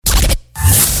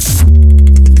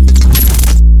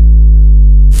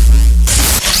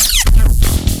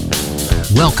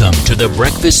Welcome to the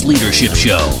Breakfast Leadership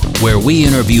Show, where we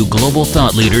interview global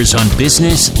thought leaders on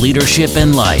business, leadership,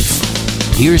 and life.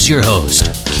 Here's your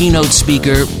host, keynote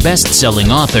speaker,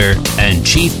 best-selling author, and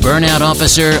chief burnout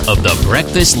officer of the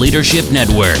Breakfast Leadership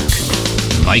Network,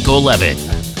 Michael Levitt.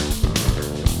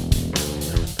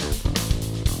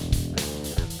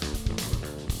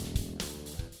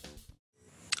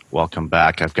 Welcome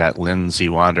back. I've got Lindsay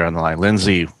Wander on the line.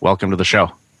 Lindsay, welcome to the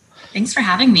show. Thanks for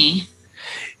having me.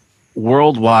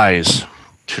 WorldWise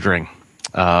Tutoring.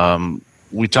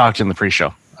 We talked in the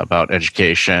pre-show about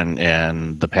education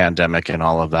and the pandemic and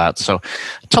all of that. So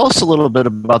tell us a little bit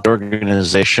about the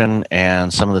organization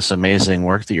and some of this amazing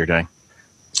work that you're doing.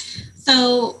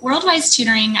 So WorldWise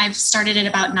Tutoring, I've started it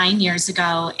about 9 years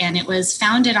ago, and it was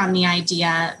founded on the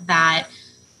idea that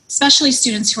especially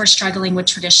students who are struggling with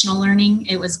traditional learning,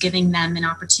 it was giving them an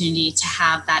opportunity to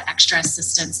have that extra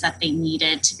assistance that they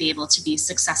needed to be able to be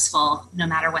successful no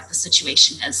matter what the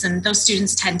situation is. And those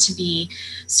students tend to be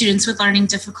students with learning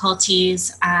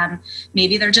difficulties.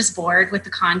 Maybe they're just bored with the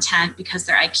content because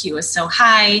their IQ is so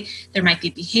high. There might be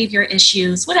behavior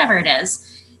issues, whatever it is.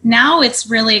 Now it's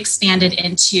really expanded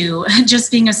into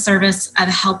just being a service of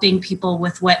helping people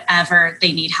with whatever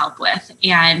they need help with.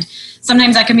 And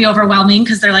sometimes that can be overwhelming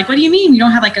because they're like, what do you mean? You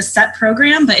don't have like a set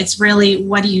program, but it's really,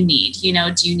 what do you need? You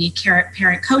know, do you need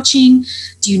parent coaching?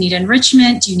 Do you need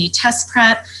enrichment? Do you need test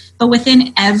prep? But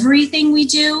within everything we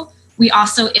do, we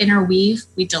also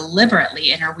we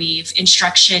deliberately interweave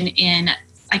instruction in,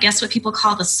 I guess, what people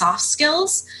call the soft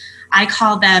skills. I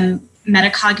call them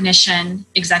metacognition,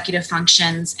 executive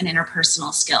functions, and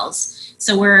interpersonal skills.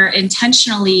 So we're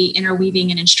intentionally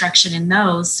interweaving an instruction in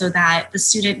those so that the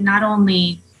student not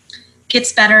only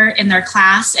gets better in their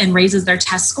class and raises their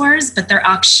test scores, but they're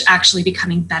actually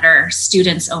becoming better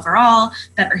students overall,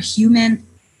 better human.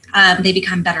 They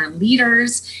become better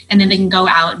leaders, and then they can go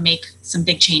out and make some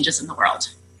big changes in the world.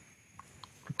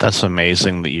 That's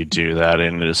amazing that you do that,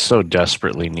 and it is so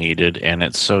desperately needed, and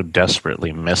it's so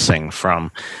desperately missing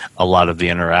from a lot of the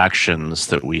interactions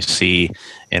that we see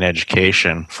in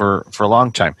education for a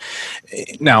long time.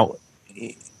 Now,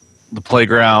 the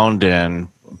playground and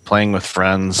playing with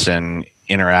friends and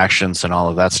interactions and all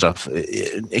of that stuff,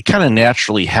 it kind of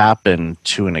naturally happened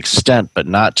to an extent, but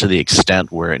not to the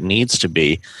extent where it needs to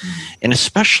be. And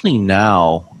especially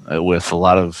now, with a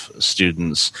lot of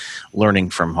students learning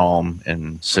from home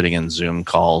and sitting in Zoom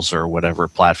calls or whatever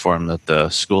platform that the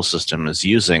school system is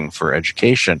using for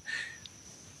education,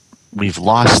 we've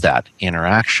lost that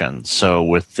interaction. So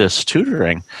with this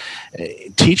tutoring,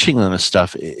 teaching them this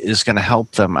stuff is going to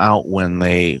help them out when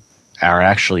they are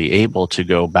actually able to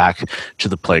go back to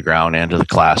the playground and to the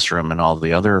classroom and all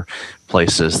the other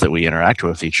places that we interact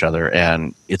with each other.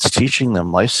 And it's teaching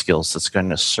them life skills that's going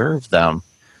to serve them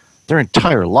their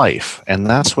entire life. And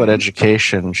that's what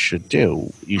education should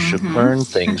do. You should learn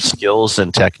things, skills,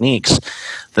 and techniques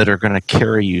that are going to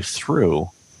carry you through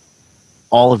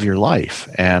all of your life.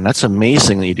 And that's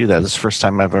amazing that you do that. This is the first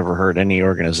time I've ever heard any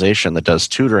organization that does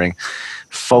tutoring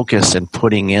focus in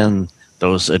putting in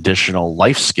those additional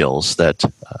life skills that,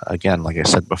 again, like I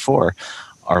said before,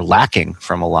 are lacking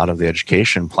from a lot of the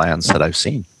education plans that I've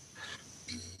seen.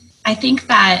 I think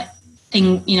that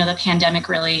the pandemic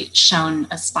really shone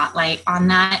a spotlight on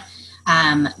that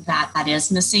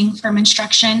is missing from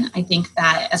instruction. I think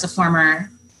that as a former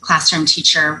classroom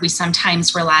teacher, we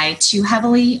sometimes rely too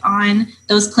heavily on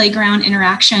those playground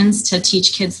interactions to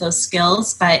teach kids those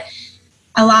skills, but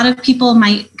a lot of people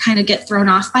might kind of get thrown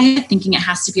off by it, thinking it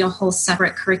has to be a whole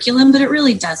separate curriculum, but it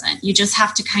really doesn't. You just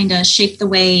have to kind of shape the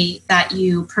way that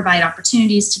you provide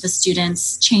opportunities to the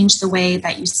students, change the way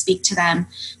that you speak to them.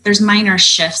 There's minor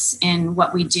shifts in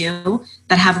what we do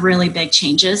that have really big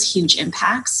changes, huge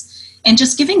impacts. And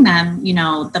just giving them,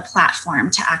 the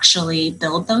platform to actually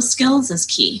build those skills is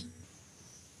key.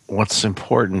 What's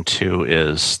important too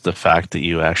is the fact that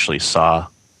you actually saw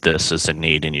this as a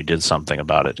need and you did something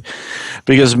about it.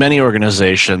 Because many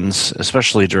organizations,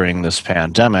 especially during this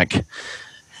pandemic,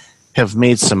 have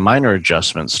made some minor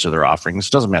adjustments to their offerings.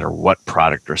 It doesn't matter what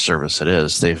product or service it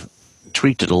is. They've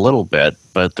tweaked it a little bit,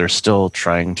 but they're still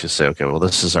trying to say, okay, well,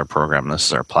 this is our program, this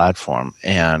is our platform.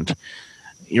 And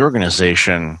your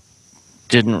organization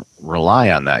didn't rely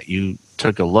on that. You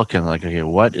took a look and like, okay,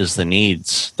 what is the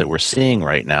needs that we're seeing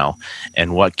right now,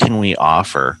 and what can we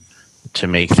offer to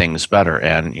make things better?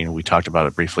 And we talked about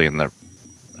it briefly in the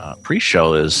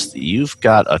pre-show. Is you've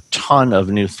got a ton of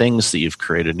new things that you've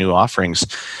created, new offerings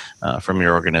from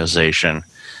your organization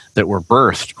that were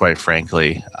birthed, quite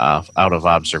frankly, out of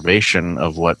observation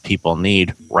of what people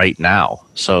need right now.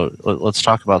 So let's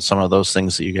talk about some of those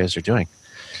things that you guys are doing.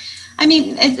 I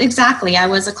mean, exactly. I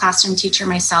was a classroom teacher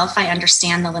myself. I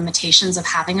understand the limitations of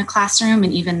having a classroom,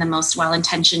 and even the most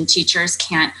well-intentioned teachers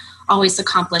can't always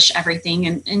accomplish everything,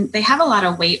 and they have a lot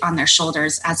of weight on their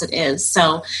shoulders as it is.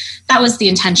 So that was the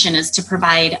intention, is to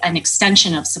provide an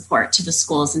extension of support to the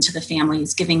schools and to the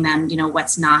families, giving them,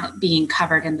 what's not being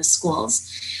covered in the schools.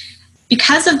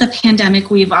 Because of the pandemic,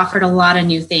 we've offered a lot of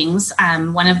new things.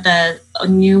 One of the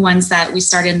new ones that we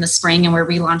started in the spring and we're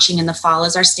relaunching in the fall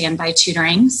is our standby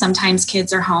tutoring. Sometimes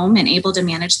kids are home and able to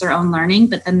manage their own learning,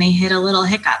 but then they hit a little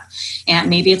hiccup. And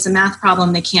maybe it's a math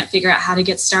problem they can't figure out how to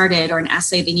get started, or an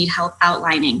essay they need help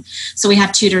outlining. So we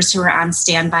have tutors who are on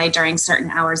standby during certain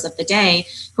hours of the day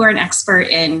who are an expert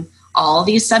in all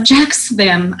these subjects.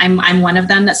 I'm one of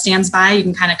them that stands by. You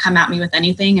can kind of come at me with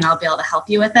anything and I'll be able to help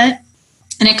you with it.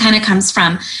 And it kind of comes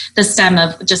from the stem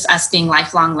of just us being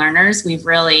lifelong learners. We've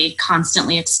really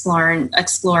constantly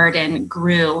explored and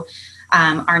grew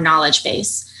our knowledge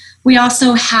base. We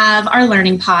also have our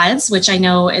learning pods, which I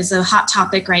know is a hot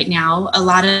topic right now. A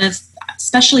lot of,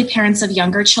 especially parents of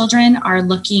younger children, are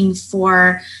looking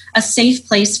for a safe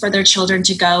place for their children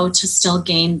to go to still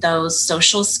gain those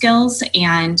social skills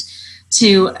and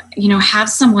to, have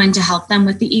someone to help them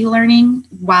with the e-learning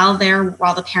while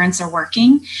the parents are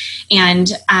working. And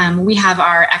we have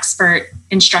our expert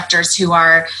instructors who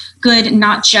are good,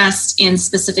 not just in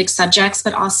specific subjects,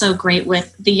 but also great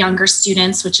with the younger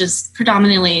students, which is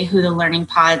predominantly who the learning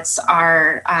pods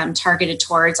are targeted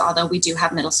towards, although we do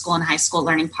have middle school and high school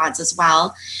learning pods as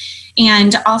well.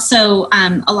 And also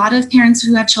a lot of parents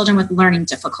who have children with learning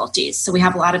difficulties. So we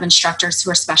have a lot of instructors who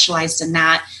are specialized in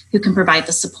that, who can provide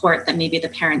the support that maybe the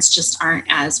parents just aren't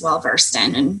as well versed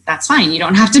in. And that's fine. You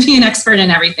don't have to be an expert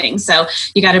in everything. So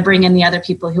you got to bring in the other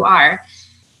people who are.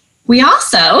 We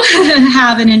also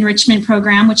have an enrichment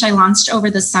program, which I launched over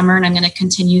the summer, and I'm going to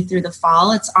continue through the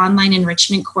fall. It's online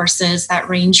enrichment courses that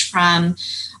range from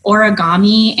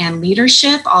origami and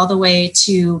leadership all the way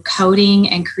to coding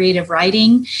and creative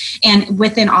writing. And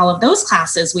within all of those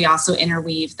classes, we also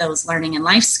interweave those learning and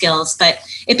life skills. But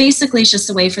it basically is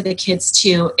just a way for the kids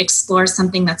to explore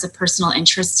something that's a personal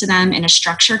interest to them in a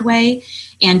structured way,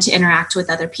 and to interact with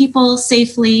other people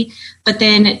safely, but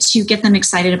then to get them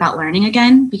excited about learning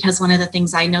again. Because one of the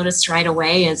things I noticed right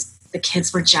away is the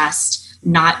kids were just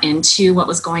not into what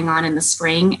was going on in the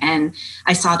spring. And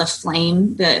I saw the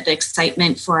flame, the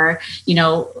excitement for,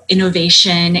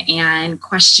 innovation and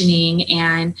questioning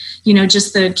and,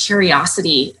 just the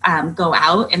curiosity go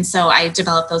out. And so I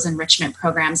developed those enrichment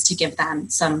programs to give them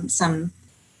some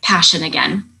passion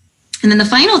again. And then the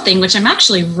final thing, which I'm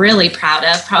actually really proud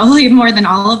of, probably more than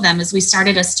all of them, is we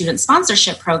started a student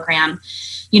sponsorship program.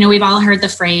 We've all heard the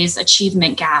phrase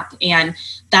achievement gap, and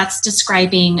that's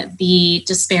describing the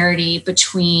disparity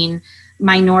between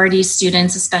minority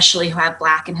students, especially who have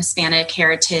Black and Hispanic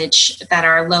heritage, that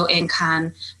are low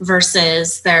income,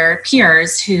 versus their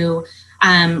peers who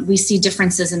we see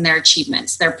differences in their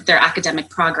achievements, their academic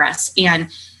progress. And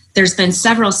there's been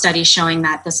several studies showing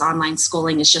that this online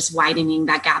schooling is just widening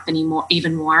that gap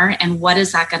even more. And what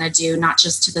is that going to do, not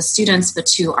just to the students, but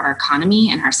to our economy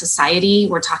and our society?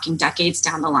 We're talking decades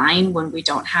down the line when we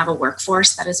don't have a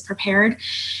workforce that is prepared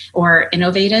or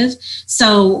innovative.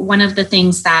 So one of the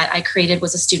things that I created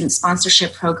was a student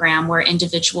sponsorship program where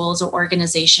individuals or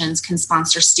organizations can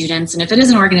sponsor students. And if it is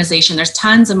an organization, there's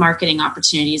tons of marketing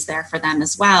opportunities there for them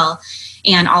as well.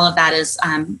 And all of that is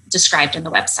described in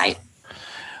the website.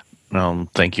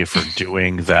 Thank you for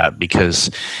doing that, because,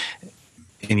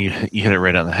 and you hit it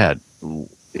right on the head.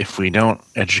 If we don't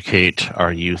educate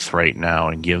our youth right now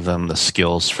and give them the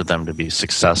skills for them to be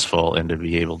successful and to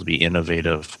be able to be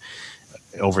innovative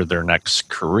over their next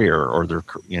career or their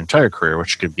entire career,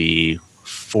 which could be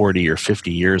 40 or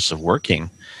 50 years of working,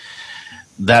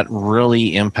 that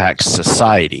really impacts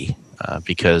society.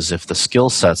 Because if the skill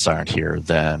sets aren't here,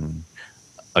 then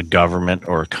a government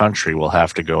or a country will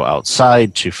have to go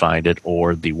outside to find it,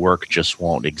 or the work just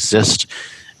won't exist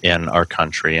in our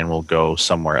country and will go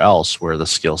somewhere else where the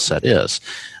skill set is.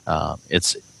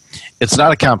 It's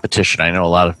not a competition. I know a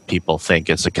lot of people think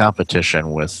it's a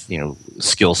competition with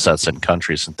skill sets in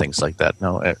countries and things like that.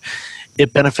 No,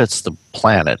 it benefits the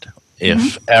planet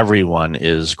if everyone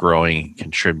is growing,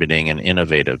 contributing, and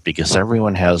innovative, because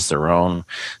everyone has their own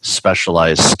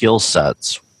specialized skill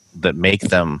sets that make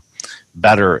them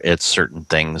better at certain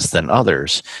things than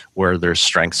others, where there's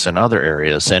strengths in other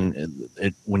areas. And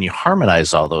when you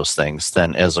harmonize all those things,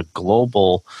 then as a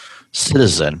global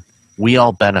citizen, we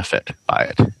all benefit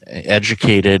by it.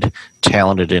 Educated,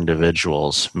 talented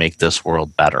individuals make this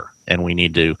world better. And we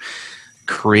need to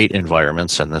create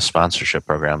environments, and this sponsorship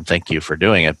program, thank you for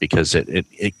doing it, because it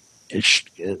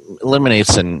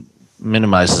eliminates and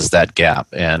minimizes that gap.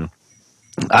 And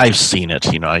I've seen it.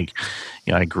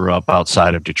 I grew up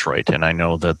outside of Detroit, and I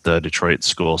know that the Detroit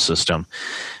school system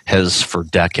has for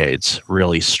decades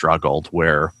really struggled,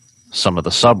 where some of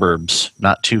the suburbs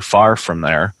not too far from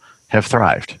there have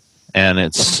thrived. And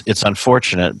it's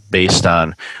unfortunate based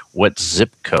on what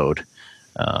zip code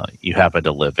you happen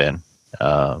to live in,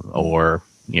 or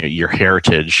your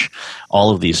heritage.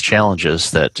 All of these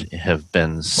challenges that have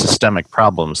been systemic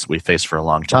problems we face for a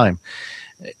long time.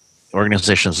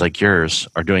 Organizations like yours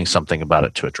are doing something about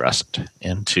it to address it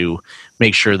and to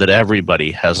make sure that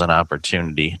everybody has an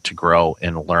opportunity to grow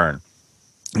and learn.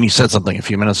 And you said something a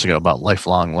few minutes ago about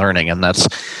lifelong learning, and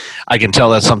I can tell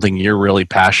that's something you're really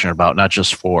passionate about, not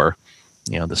just for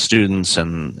the students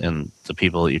and the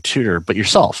people that you tutor, but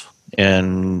yourself.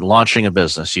 And launching a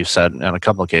business, you said on a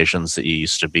couple occasions that you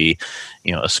used to be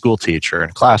a school teacher in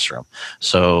a classroom.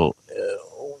 So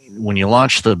when you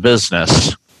launch the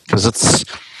business, because it's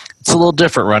a little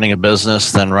different running a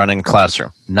business than running a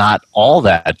classroom. Not all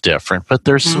that different, but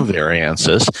there's some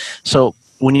variances. So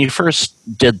when you first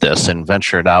did this and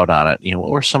ventured out on it,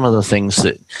 what were some of the things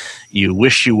that you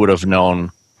wish you would have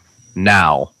known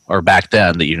now or back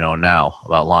then that you know now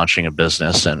about launching a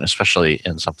business, and especially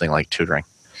in something like tutoring?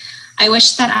 I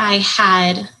wish that I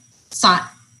had sought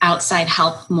outside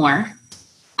help more.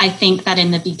 I think that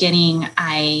in the beginning,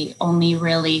 I only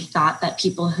really thought that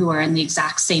people who are in the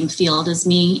exact same field as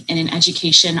me in an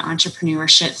education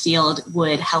entrepreneurship field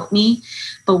would help me.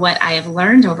 But what I have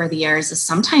learned over the years is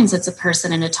sometimes it's a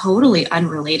person in a totally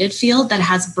unrelated field that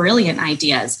has brilliant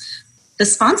ideas. The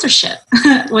sponsorship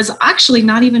was actually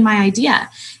not even my idea.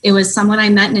 It was someone I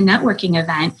met in a networking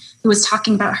event who was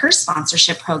talking about her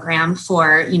sponsorship program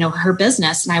for, her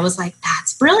business. And I was like,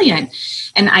 that's brilliant.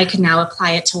 And I could now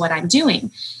apply it to what I'm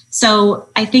doing. So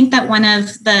I think that one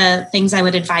of the things I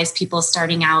would advise people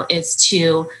starting out is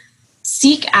to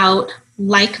seek out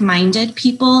like-minded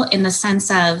people, in the sense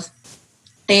of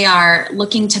they are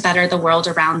looking to better the world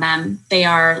around them. They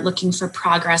are looking for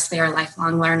progress. They are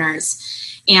lifelong learners.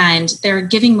 And they're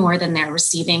giving more than they're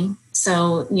receiving.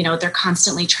 So, they're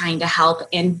constantly trying to help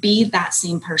and be that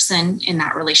same person in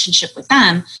that relationship with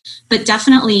them. But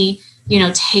definitely,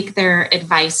 take their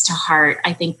advice to heart.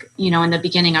 I think, in the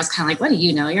beginning, I was kind of like, what do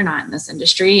you know? You're not in this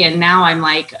industry. And now I'm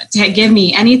like, give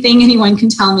me anything anyone can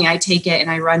tell me, I take it and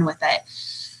I run with it.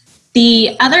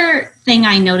 The other thing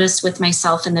I noticed with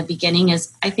myself in the beginning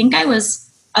is I think I was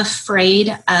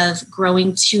afraid of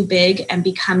growing too big and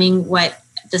becoming what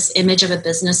this image of a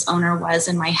business owner was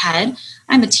in my head.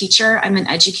 I'm a teacher, I'm an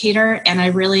educator, and I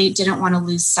really didn't want to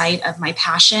lose sight of my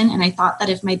passion. And I thought that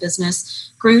if my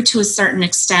business grew to a certain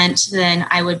extent, then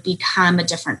I would become a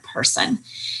different person.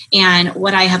 And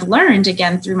what I have learned,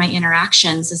 again, through my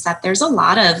interactions, is that there's a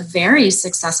lot of very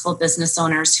successful business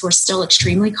owners who are still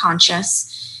extremely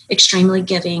conscious, extremely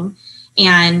giving,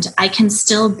 and I can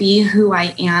still be who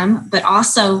I am, but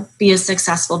also be a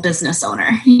successful business owner,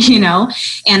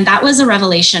 And that was a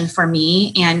revelation for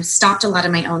me, and stopped a lot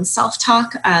of my own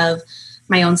self-talk, of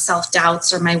my own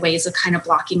self-doubts or my ways of kind of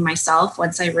blocking myself.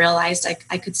 Once I realized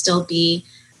I could still be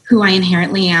who I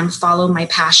inherently am, follow my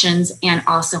passions, and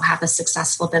also have a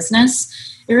successful business,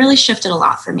 it really shifted a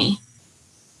lot for me.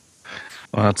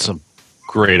 Well, that's a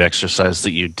great exercise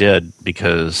that you did,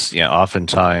 because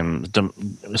oftentimes,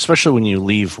 especially when you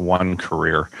leave one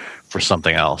career for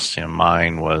something else,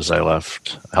 mine was, I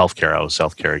left healthcare. I was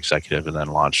healthcare executive and then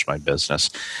launched my business,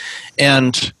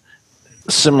 and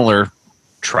similar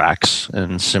tracks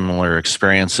and similar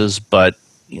experiences, but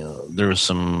there were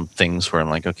some things where I'm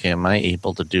like, okay, am I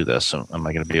able to do this? Am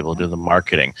I going to be able to do the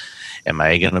marketing? Am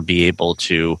I going to be able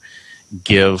to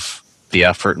give the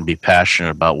effort and be passionate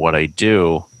about what I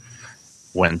do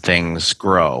when things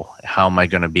grow? How am I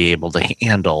going to be able to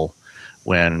handle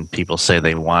when people say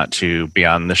they want to be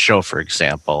on the show, for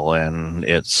example, and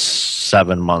it's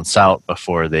 7 months out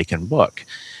before they can book?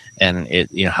 And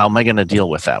how am I going to deal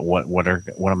with that? What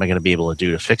am I going to be able to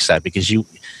do to fix that? Because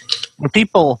when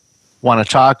people want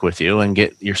to talk with you and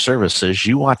get your services,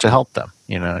 you want to help them.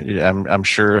 I'm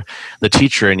sure the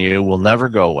teacher in you will never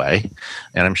go away,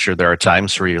 and I'm sure there are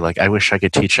times where you're like, I wish I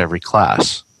could teach every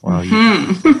class. Well,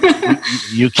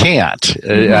 you can't.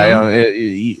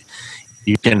 Mm-hmm.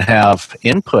 You can have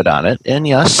input on it, and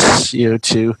yes,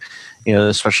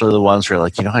 especially the ones who are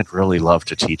like, I'd really love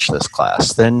to teach this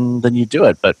class. Then you do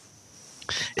it. But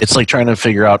it's like trying to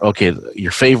figure out, okay,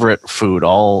 your favorite food,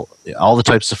 all the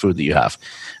types of food that you have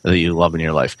that you love in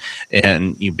your life,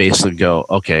 and you basically go,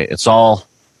 okay, it's all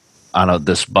on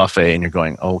this buffet, and you're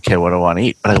going, okay, what do I want to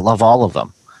eat? But I love all of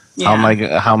them. How am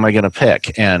I going to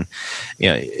pick? And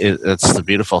it's the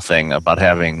beautiful thing about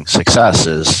having success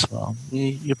is, well,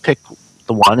 you pick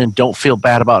the one and don't feel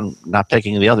bad about not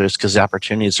picking the others, because the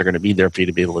opportunities are going to be there for you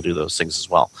to be able to do those things as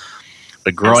well.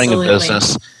 But growing a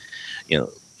business,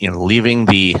 leaving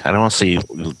I don't want to say you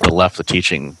left the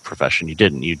teaching profession. You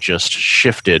didn't. You just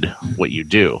shifted what you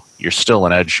do. You're still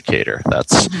an educator.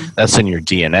 That's in your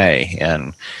DNA,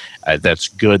 and that's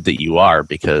good that you are,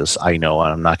 because I know,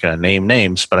 I'm not going to name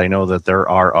names, but I know that there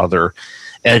are other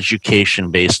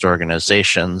education-based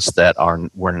organizations that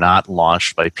were not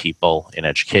launched by people in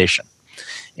education.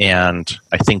 And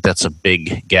I think that's a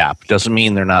big gap. Doesn't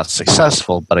mean they're not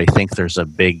successful, but I think there's a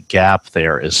big gap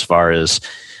there as far as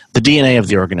the DNA of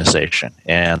the organization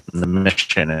and the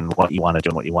mission and what you want to do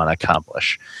and what you want to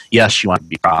accomplish. Yes, you want to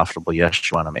be profitable. Yes,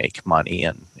 you want to make money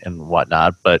and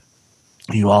whatnot, but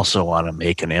you also want to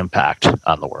make an impact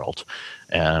on the world.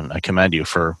 And I commend you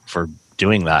for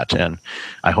doing that. And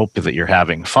I hope that you're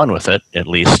having fun with it, at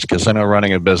least, because I know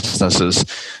running a business is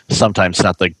sometimes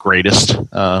not the greatest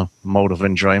mode of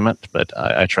enjoyment, but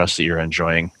I trust that you're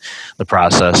enjoying the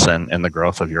process and the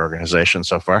growth of your organization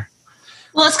so far.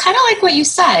 Well, it's kind of like what you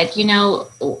said.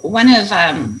 One of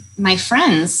my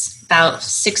friends about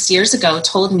 6 years ago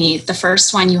told me the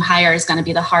first one you hire is going to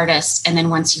be the hardest. And then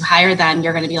once you hire them,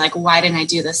 you're going to be like, why didn't I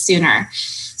do this sooner?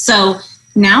 So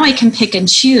now I can pick and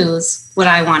choose what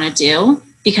I want to do,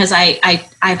 because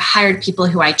I've hired people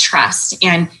who I trust.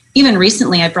 And even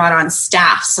recently I brought on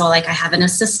staff. So like I have an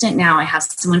assistant now, I have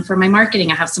someone for my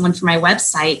marketing, I have someone for my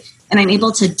website, and I'm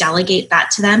able to delegate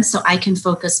that to them so I can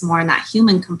focus more on that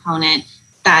human component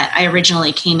that I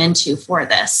originally came into for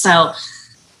this. So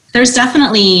there's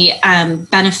definitely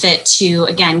benefit to,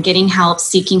 again, getting help,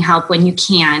 seeking help when you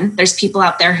can. There's people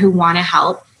out there who want to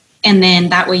help. And then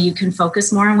that way you can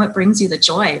focus more on what brings you the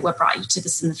joy, what brought you to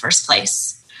this in the first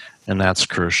place. And that's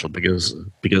crucial, because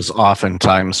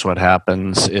oftentimes what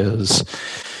happens is,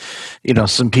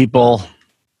 some people,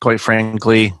 quite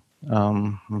frankly,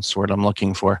 that's the word I'm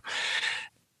looking for,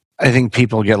 I think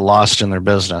people get lost in their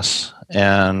business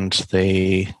and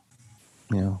they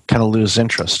kind of lose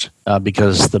interest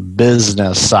because the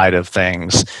business side of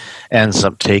things ends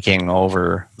up taking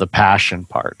over the passion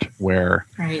part, where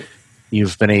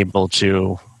you've been able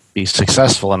to be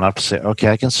successful enough to say, okay,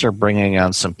 I can start bringing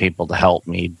on some people to help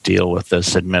me deal with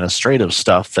this administrative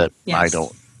stuff that I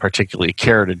don't particularly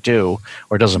care to do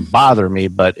or doesn't bother me,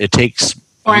 but it takes...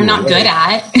 Or I'm not good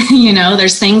at.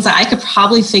 There's things that I could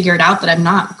probably figure it out, but I'm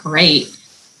not great.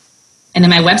 And then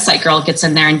my website girl gets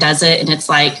in there and does it, and it's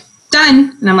like,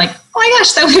 done. And I'm like, oh my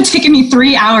gosh, that would have taken me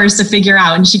 3 hours to figure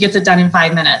out, and she gets it done in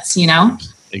 5 minutes,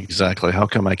 Exactly. How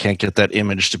come I can't get that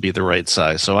image to be the right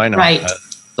size? So I know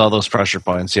all those pressure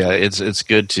points. Yeah, it's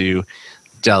good to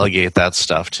delegate that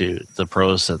stuff to the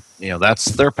pros that, that's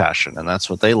their passion and that's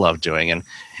what they love doing. And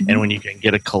when you can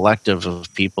get a collective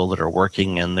of people that are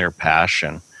working in their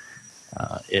passion,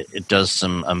 it does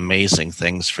some amazing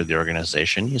things for the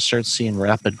organization. You start seeing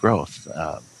rapid growth.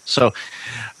 So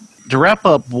to wrap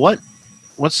up,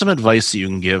 what's some advice that you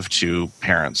can give to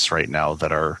parents right now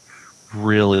that are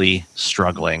really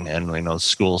struggling, and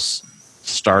school's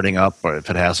starting up, or if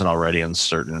it hasn't already in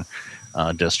certain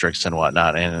districts and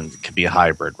whatnot, and it could be a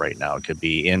hybrid right now. It could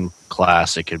be in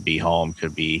class, it could be home,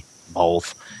 could be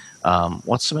both.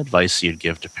 What's some advice you'd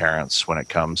give to parents when it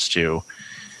comes to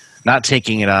not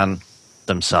taking it on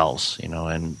themselves,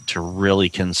 and to really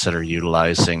consider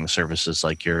utilizing services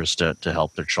like yours to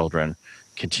help their children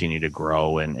continue to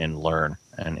grow and learn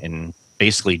and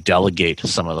basically delegate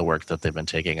some of the work that they've been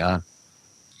taking on?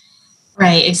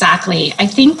 Right, exactly. I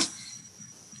think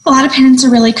a lot of parents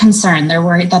are really concerned. They're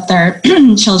worried that their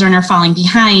children are falling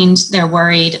behind. They're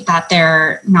worried that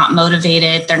they're not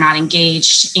motivated, they're not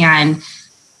engaged. And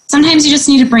sometimes you just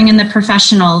need to bring in the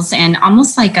professionals and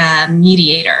almost like a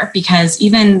mediator, because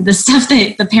even the stuff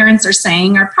that the parents are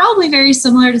saying are probably very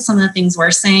similar to some of the things we're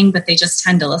saying, but they just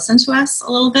tend to listen to us a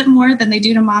little bit more than they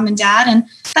do to mom and dad. And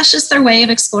that's just their way of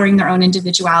exploring their own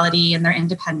individuality and their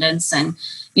independence. And,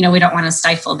 we don't want to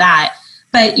stifle that.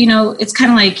 But, it's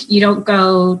kind of like you don't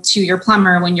go to your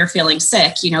plumber when you're feeling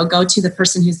sick, go to the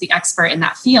person who's the expert in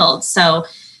that field. So,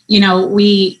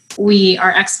 we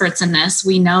are experts in this.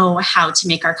 We know how to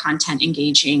make our content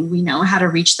engaging. We know how to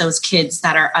reach those kids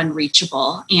that are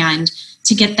unreachable and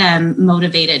to get them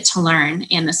motivated to learn.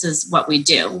 And this is what we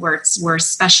do. We're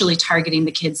especially targeting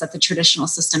the kids that the traditional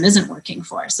system isn't working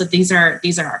for. So these are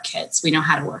our kids. We know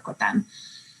how to work with them.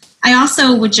 I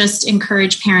also would just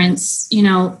encourage parents,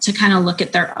 to kind of look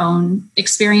at their own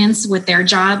experience with their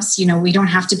jobs. We don't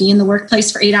have to be in the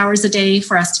workplace for 8 hours a day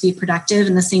for us to be productive.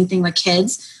 And the same thing with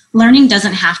kids. learning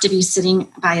doesn't have to be sitting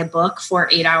by a book for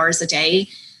 8 hours a day.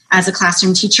 As a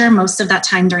classroom teacher, most of that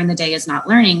time during the day is not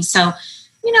learning. So,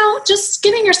 just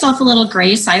giving yourself a little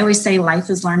grace. I always say life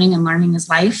is learning and learning is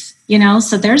life,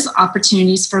 so there's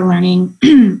opportunities for learning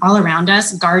all around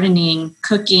us, gardening,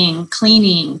 cooking,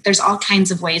 cleaning. There's all kinds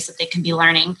of ways that they can be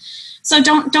learning. So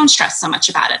don't stress so much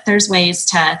about it. There's ways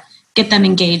to get them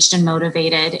engaged and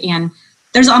motivated. And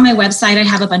there's on my website, I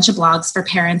have a bunch of blogs for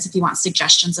parents if you want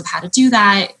suggestions of how to do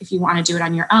that, if you want to do it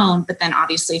on your own. But then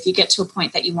obviously, if you get to a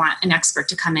point that you want an expert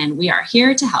to come in, we are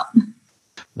here to help.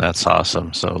 That's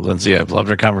awesome. So, Lindsay, I've loved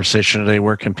our conversation today.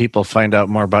 Where can people find out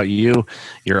more about you,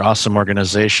 your awesome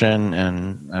organization,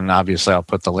 and obviously I'll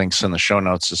put the links in the show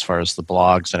notes as far as the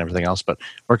blogs and everything else, but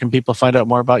where can people find out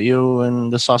more about you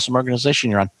and this awesome organization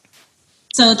you're on?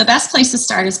 So the best place to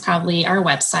start is probably our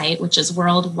website, which is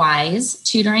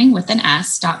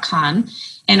worldwisetutoring.com.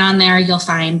 And on there, you'll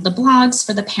find the blogs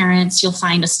for the parents. You'll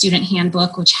find a student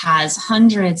handbook, which has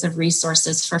hundreds of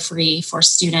resources for free for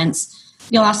students.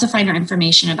 You'll also find our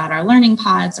information about our learning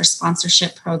pods, our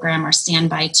sponsorship program, our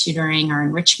standby tutoring, our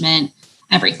enrichment,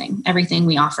 everything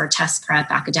we offer, test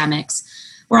prep, academics.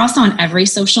 We're also on every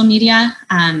social media,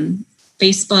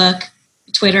 Facebook,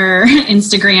 Twitter,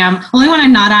 Instagram. Only one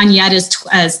I'm not on yet is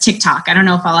TikTok. I don't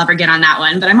know if I'll ever get on that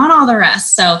one, but I'm on all the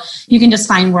rest. So you can just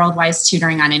find Worldwise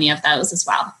Tutoring on any of those as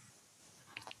well.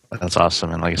 That's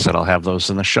awesome. And like I said, I'll have those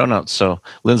in the show notes. So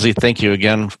Lindsay, thank you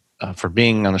again for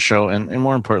being on the show and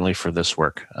more importantly for this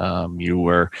work.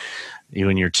 You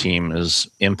and your team is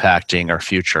impacting our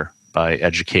future by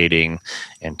educating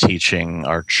and teaching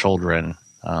our children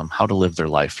how to live their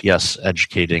life. Yes,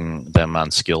 educating them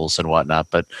on skills and whatnot,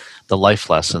 but the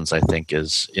life lessons, I think,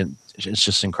 it's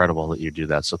just incredible that you do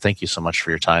that. So thank you so much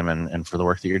for your time and for the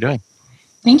work that you're doing.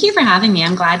 Thank you for having me.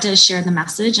 I'm glad to share the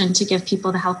message and to give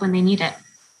people the help when they need it.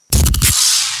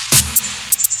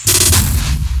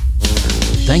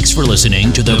 Thanks for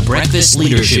listening to the Breakfast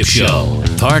Leadership Show,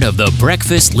 part of the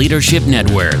Breakfast Leadership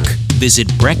Network. Visit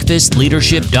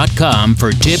breakfastleadership.com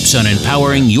for tips on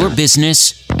empowering your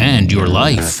business and your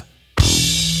life.